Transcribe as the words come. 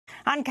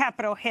On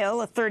Capitol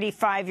Hill, a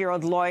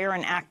 35-year-old lawyer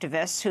and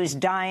activist who's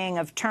dying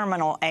of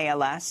terminal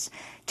ALS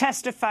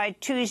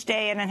testified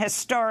Tuesday in an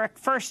historic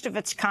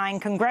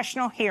first-of-its-kind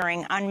congressional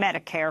hearing on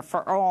Medicare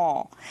for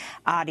all.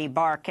 Ady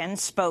Barkan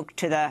spoke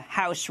to the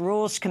House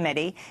Rules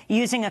Committee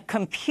using a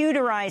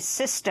computerized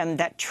system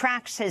that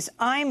tracks his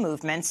eye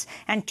movements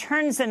and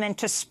turns them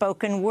into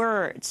spoken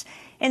words.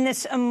 In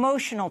this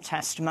emotional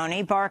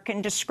testimony,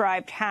 Barkan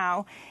described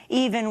how,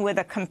 even with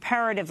a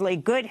comparatively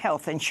good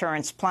health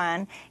insurance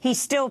plan, he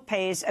still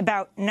pays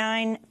about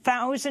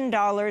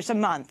 $9,000 a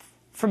month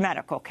for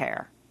medical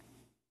care.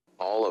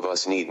 All of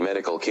us need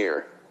medical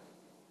care.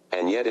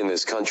 And yet in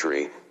this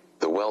country,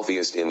 the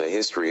wealthiest in the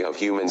history of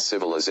human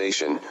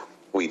civilization,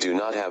 we do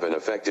not have an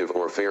effective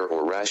or fair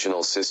or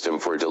rational system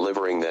for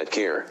delivering that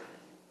care.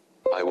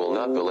 I will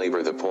not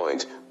belabor the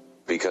point,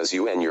 because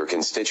you and your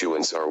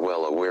constituents are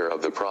well aware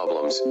of the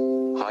problems: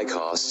 high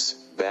costs,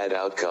 bad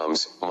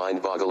outcomes,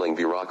 mind-boggling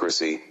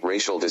bureaucracy,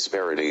 racial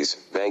disparities,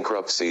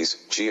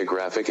 bankruptcies,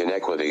 geographic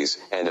inequities,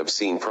 and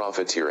obscene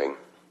profiteering.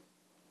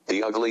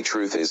 The ugly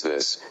truth is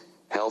this: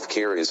 health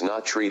care is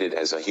not treated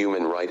as a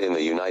human right in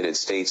the United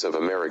States of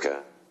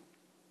America.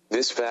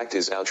 This fact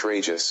is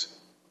outrageous.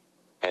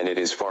 And it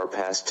is far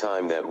past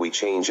time that we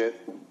change it.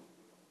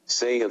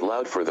 Say it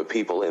loud for the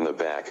people in the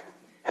back: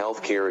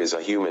 health care is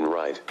a human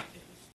right.